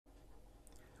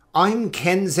I'm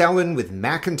Ken Zellen with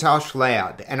McIntosh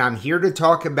Lab, and I'm here to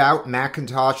talk about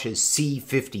McIntosh's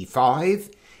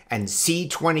C55 and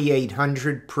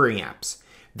C2800 preamps.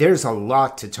 There's a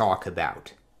lot to talk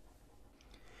about.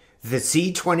 The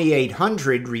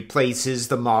C2800 replaces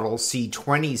the model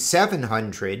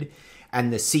C2700,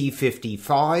 and the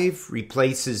C55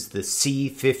 replaces the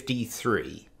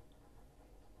C53.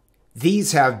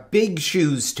 These have big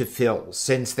shoes to fill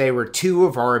since they were two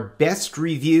of our best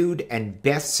reviewed and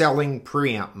best-selling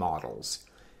preamp models.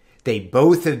 They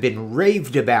both have been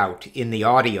raved about in the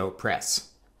audio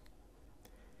press.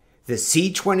 The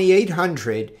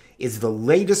C2800 is the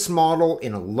latest model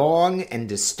in a long and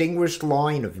distinguished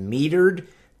line of metered,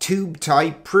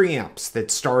 tube-type preamps that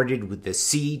started with the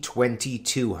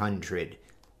C2200.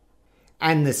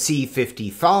 And the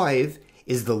C55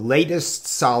 is the latest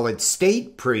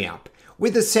solid-state preamp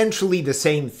with essentially the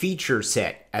same feature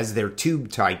set as their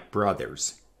tube-type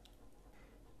brothers.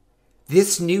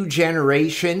 This new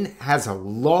generation has a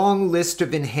long list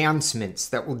of enhancements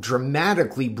that will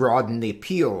dramatically broaden the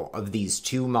appeal of these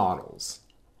two models.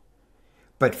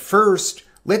 But first,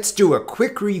 let's do a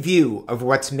quick review of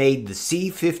what's made the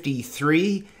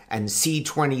C53 and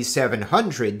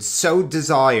C2700 so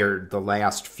desired the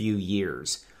last few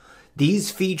years.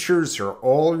 These features are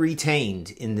all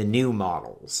retained in the new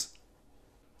models.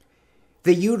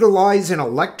 They utilize an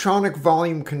electronic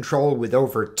volume control with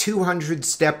over 200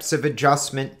 steps of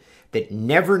adjustment that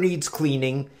never needs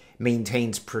cleaning,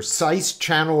 maintains precise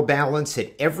channel balance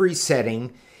at every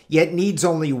setting, yet needs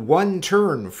only one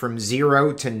turn from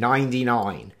 0 to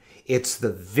 99. It's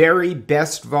the very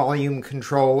best volume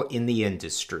control in the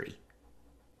industry.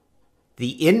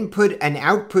 The input and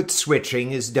output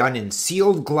switching is done in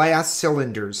sealed glass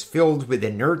cylinders filled with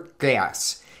inert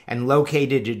gas and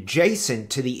located adjacent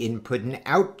to the input and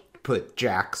output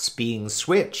jacks being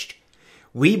switched.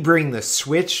 We bring the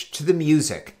switch to the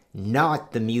music,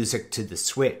 not the music to the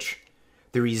switch.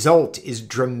 The result is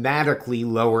dramatically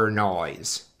lower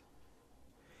noise.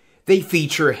 They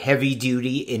feature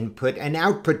heavy-duty input and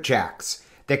output jacks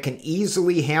that can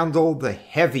easily handle the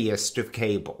heaviest of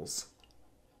cables.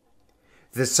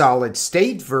 The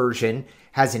solid-state version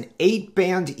has an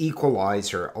 8-band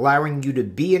equalizer, allowing you to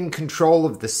be in control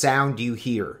of the sound you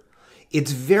hear.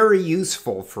 It's very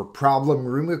useful for problem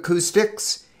room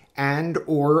acoustics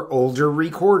and/or older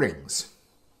recordings.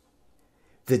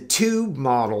 The tube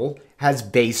model has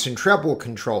bass and treble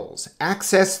controls,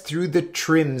 accessed through the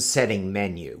trim setting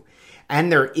menu,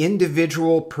 and they're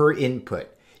individual per input.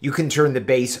 You can turn the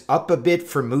bass up a bit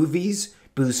for movies,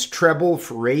 boost treble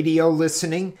for radio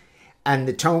listening, and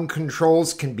the tone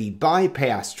controls can be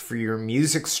bypassed for your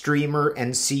music streamer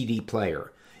and CD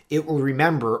player. It will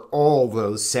remember all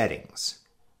those settings.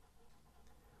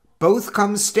 Both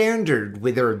come standard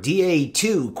with our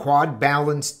DA2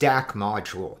 quad-balanced DAC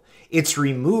module. It's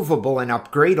removable and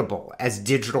upgradable as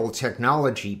digital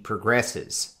technology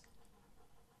progresses.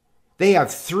 They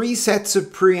have 3 sets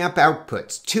of preamp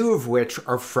outputs, 2 of which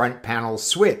are front panel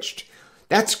switched.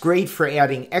 That's great for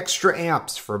adding extra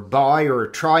amps for bi- or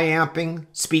tri-amping,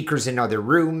 speakers in other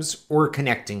rooms, or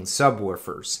connecting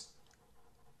subwoofers.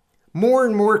 More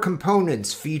and more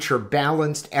components feature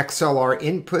balanced XLR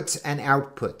inputs and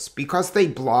outputs because they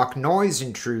block noise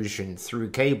intrusion through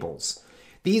cables.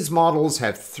 These models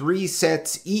have 3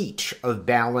 sets each of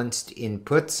balanced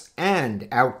inputs and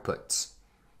outputs.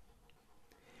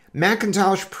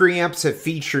 McIntosh preamps have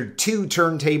featured 2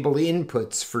 turntable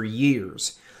inputs for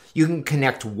years. You can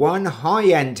connect one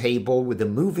high-end table with a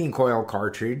moving coil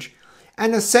cartridge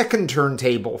and a second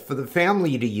turntable for the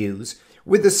family to use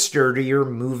with a sturdier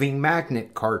moving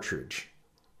magnet cartridge.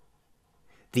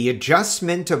 The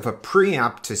adjustment of a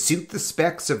preamp to suit the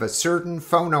specs of a certain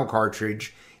Phono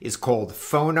cartridge is called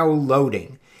Phono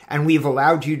loading, and we've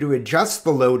allowed you to adjust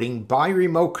the loading by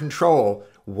remote control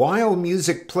while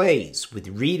music plays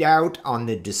with readout on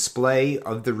the display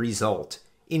of the result.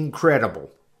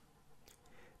 Incredible.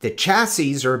 The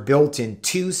chassis are built in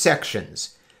 2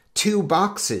 sections, 2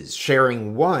 boxes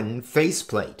sharing one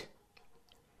faceplate.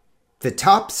 The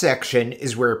top section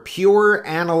is where pure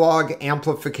analog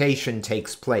amplification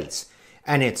takes place,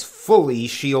 and it's fully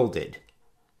shielded.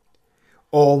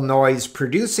 All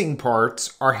noise-producing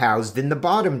parts are housed in the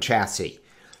bottom chassis.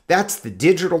 That's the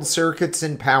digital circuits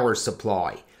and power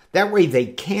supply. That way they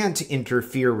can't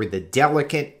interfere with the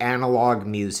delicate analog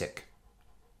music.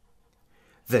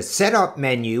 The setup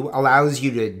menu allows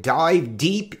you to dive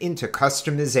deep into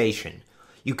customization.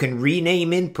 You can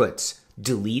rename inputs,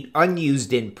 delete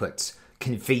unused inputs,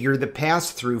 configure the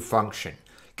pass-through function,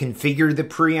 configure the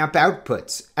preamp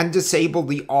outputs, and disable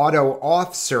the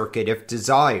auto-off circuit if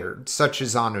desired, such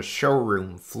as on a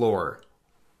showroom floor.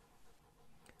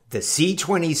 The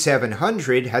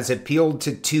C2700 has appealed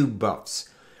to tube buffs,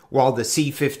 while the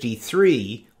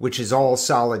C53, which is all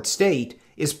solid state,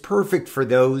 is perfect for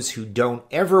those who don't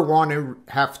ever want to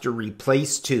have to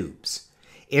replace tubes.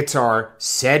 It's our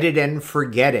set it and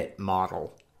forget it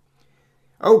model.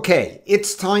 Okay,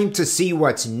 it's time to see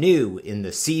what's new in the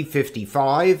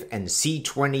C55 and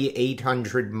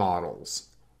C2800 models.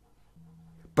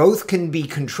 Both can be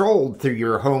controlled through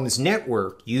your home's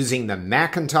network using the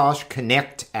McIntosh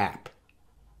Connect app.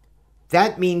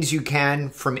 That means you can,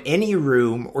 from any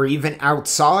room or even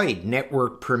outside,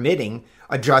 network permitting,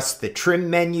 adjust the trim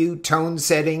menu, tone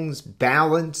settings,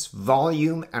 balance,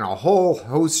 volume, and a whole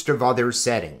host of other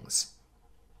settings.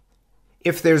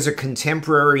 If there's a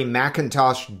contemporary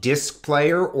McIntosh disc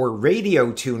player or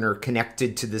radio tuner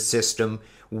connected to the system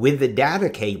with a data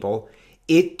cable,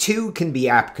 it too can be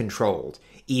app controlled,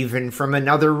 even from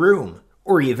another room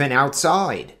or even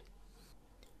outside.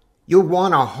 You'll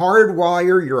want to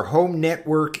hardwire your home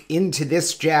network into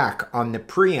this jack on the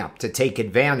preamp to take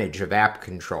advantage of app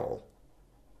control.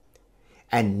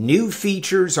 And new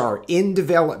features are in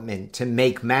development to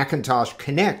make McIntosh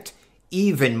Connect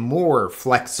even more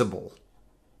flexible.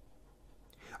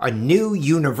 A new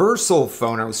universal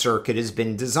phono circuit has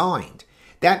been designed.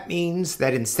 That means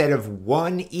that instead of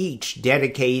one each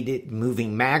dedicated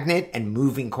moving magnet and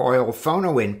moving coil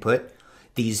phono input,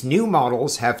 these new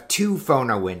models have two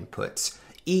phono inputs,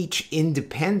 each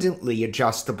independently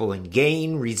adjustable in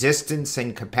gain, resistance,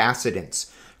 and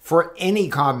capacitance for any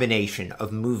combination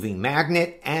of moving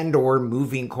magnet and/or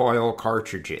moving coil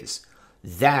cartridges.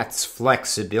 That's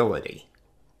flexibility.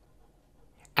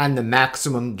 And the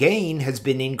maximum gain has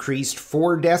been increased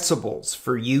 4 decibels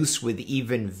for use with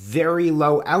even very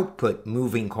low output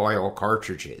moving coil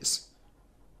cartridges.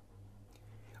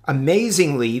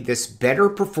 Amazingly, this better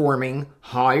performing,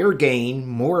 higher gain,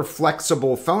 more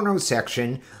flexible phono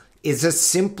section is a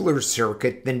simpler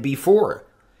circuit than before.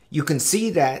 You can see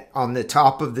that on the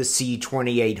top of the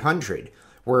C2800,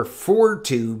 where 4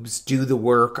 tubes do the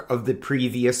work of the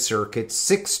previous circuit's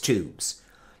 6 tubes.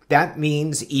 That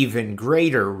means even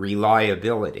greater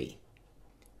reliability.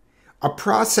 A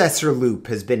processor loop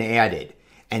has been added,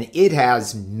 and it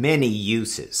has many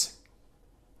uses.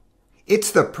 It's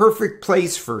the perfect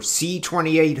place for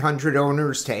C2800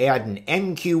 owners to add an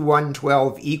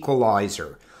NQ112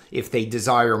 equalizer if they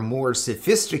desire more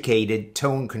sophisticated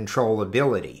tone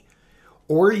controllability.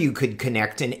 Or you could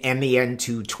connect an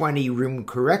MEN220 room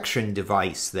correction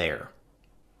device there.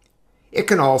 It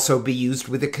can also be used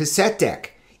with a cassette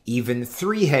deck, even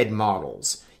 3-head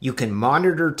models. You can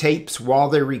monitor tapes while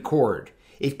they record.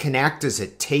 It can act as a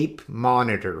tape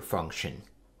monitor function.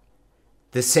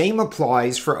 The same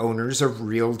applies for owners of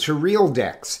reel-to-reel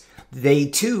decks. They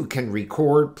too can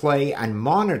record, play, and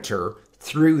monitor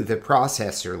through the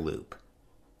processor loop.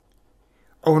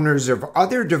 Owners of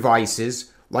other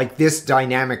devices, like this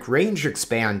dynamic range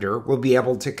expander, will be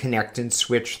able to connect and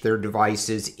switch their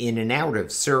devices in and out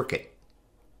of circuit.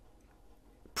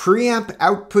 Preamp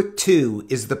Output 2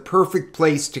 is the perfect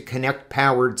place to connect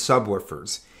powered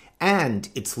subwoofers, and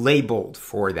it's labeled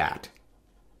for that.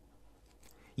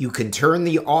 You can turn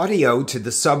the audio to the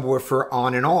subwoofer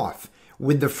on and off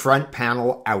with the front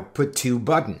panel Output 2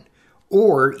 button,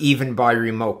 or even by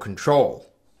remote control.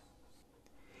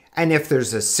 And if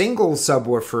there's a single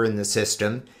subwoofer in the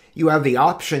system, you have the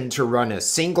option to run a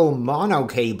single mono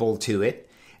cable to it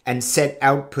and set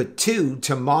Output 2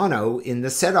 to mono in the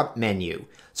setup menu,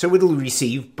 so it'll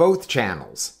receive both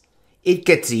channels. It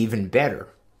gets even better.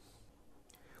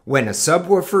 When a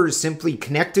subwoofer is simply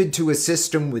connected to a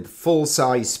system with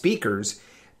full-size speakers,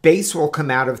 bass will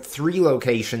come out of 3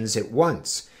 locations at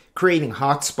once, creating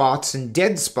hot spots and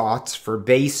dead spots for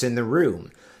bass in the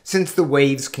room, since the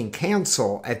waves can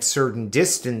cancel at certain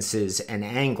distances and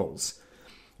angles.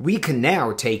 We can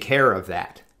now take care of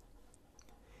that.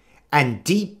 And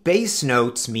deep bass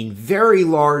notes mean very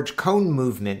large cone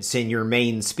movements in your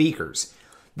main speakers.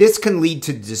 This can lead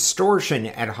to distortion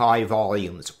at high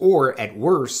volumes, or at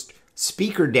worst,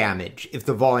 speaker damage if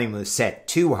the volume is set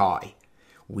too high.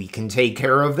 We can take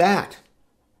care of that.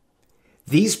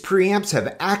 These preamps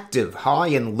have active high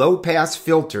and low pass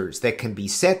filters that can be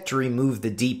set to remove the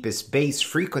deepest bass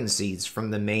frequencies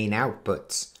from the main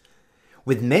outputs.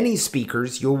 With many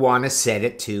speakers, you'll want to set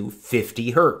it to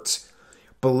 50 Hz.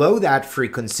 Below that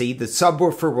frequency, the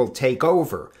subwoofer will take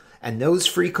over, and those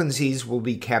frequencies will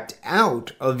be kept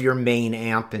out of your main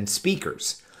amp and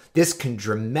speakers. This can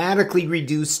dramatically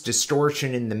reduce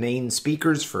distortion in the main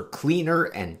speakers for cleaner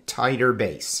and tighter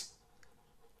bass.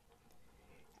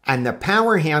 And the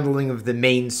power handling of the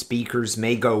main speakers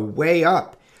may go way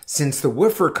up, since the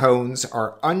woofer cones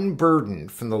are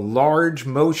unburdened from the large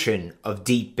motion of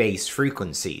deep bass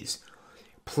frequencies.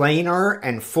 Planar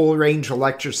and full-range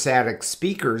electrostatic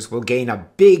speakers will gain a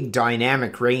big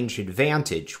dynamic range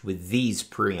advantage with these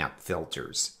preamp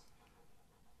filters.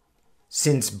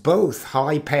 Since both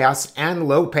high-pass and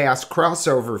low-pass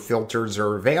crossover filters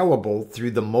are available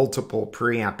through the multiple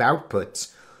preamp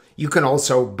outputs, you can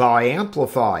also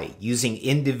bi-amplify using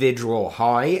individual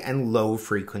high and low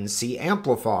frequency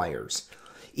amplifiers.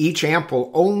 Each amp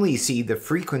will only see the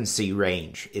frequency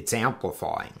range it's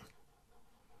amplifying.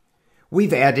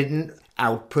 We've added an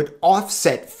output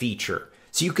offset feature,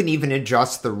 so you can even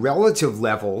adjust the relative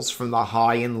levels from the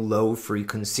high and low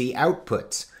frequency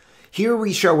outputs. Here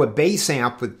we show a bass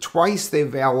amp with twice the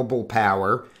available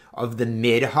power of the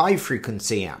mid-high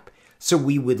frequency amp, so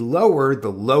we would lower the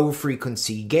low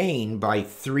frequency gain by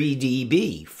 3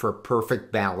 dB for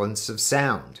perfect balance of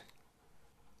sound.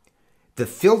 The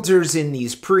filters in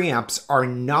these preamps are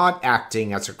not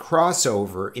acting as a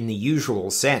crossover in the usual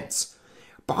sense.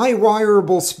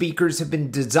 Bi-wireable speakers have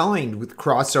been designed with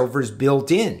crossovers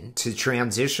built in to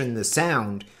transition the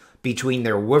sound between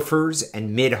their woofers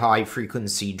and mid-high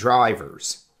frequency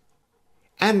drivers.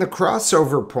 And the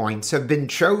crossover points have been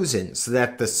chosen so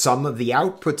that the sum of the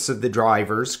outputs of the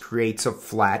drivers creates a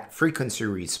flat frequency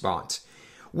response.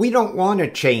 We don't want to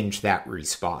change that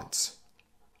response.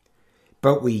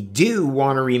 But we do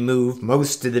want to remove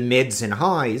most of the mids and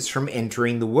highs from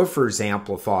entering the woofer's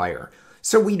amplifier,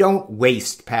 so we don't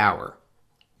waste power.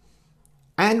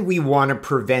 And we want to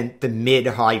prevent the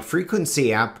mid-high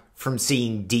frequency amp from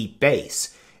seeing deep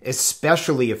bass,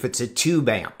 especially if it's a tube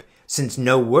amp, since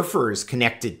no woofer is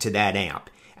connected to that amp,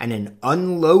 and an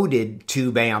unloaded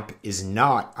tube amp is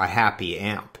not a happy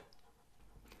amp.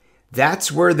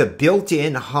 That's where the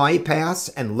built-in high-pass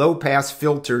and low-pass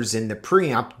filters in the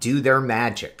preamp do their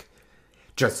magic.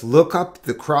 Just look up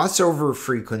the crossover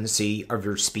frequency of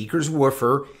your speaker's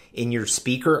woofer in your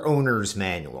speaker owner's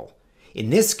manual.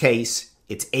 In this case,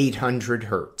 it's 800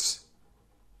 Hz.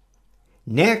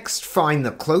 Next, find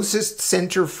the closest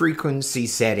center frequency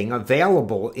setting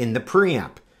available in the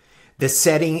preamp. The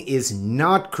setting is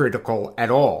not critical at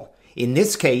all. In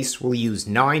this case, we'll use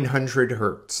 900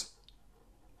 Hz.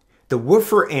 The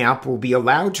woofer amp will be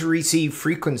allowed to receive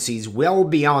frequencies well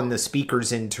beyond the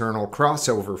speaker's internal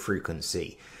crossover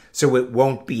frequency, so it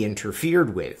won't be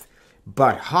interfered with.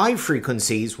 But high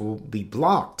frequencies will be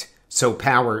blocked, so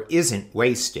power isn't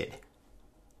wasted.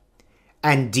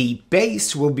 And deep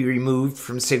bass will be removed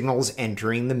from signals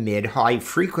entering the mid-high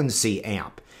frequency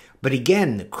amp. But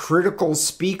again, the critical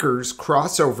speaker's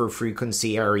crossover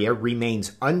frequency area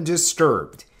remains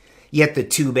undisturbed, yet the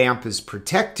tube amp is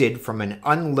protected from an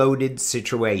unloaded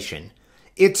situation.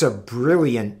 It's a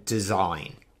brilliant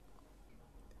design.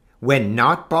 When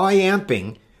not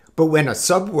bi-amping, but when a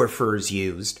subwoofer is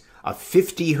used, a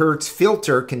 50 Hz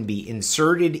filter can be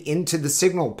inserted into the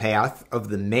signal path of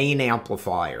the main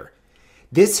amplifier.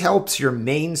 This helps your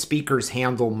main speakers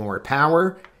handle more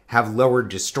power, have lower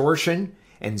distortion,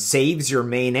 and saves your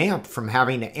main amp from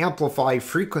having to amplify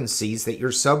frequencies that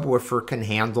your subwoofer can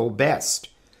handle best.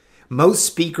 Most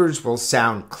speakers will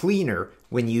sound cleaner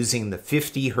when using the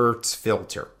 50 Hz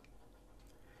filter.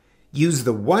 Use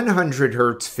the 100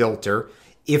 Hz filter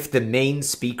if the main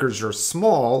speakers are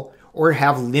small or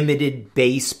have limited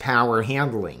bass power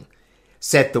handling.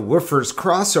 Set the woofer's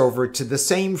crossover to the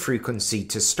same frequency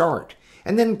to start,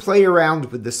 and then play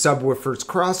around with the subwoofer's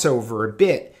crossover a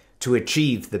bit to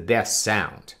achieve the best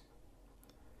sound.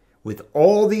 With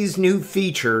all these new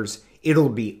features, it'll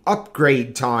be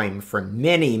upgrade time for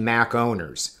many Mac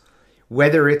owners.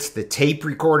 Whether it's the tape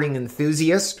recording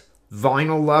enthusiast,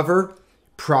 vinyl lover,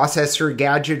 processor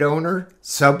gadget owner,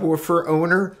 subwoofer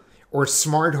owner, or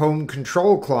smart home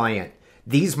control client,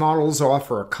 these models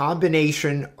offer a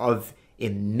combination of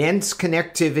immense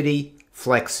connectivity,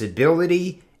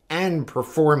 flexibility, and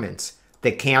performance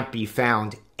that can't be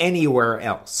found anywhere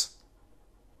else.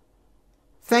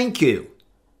 Thank you.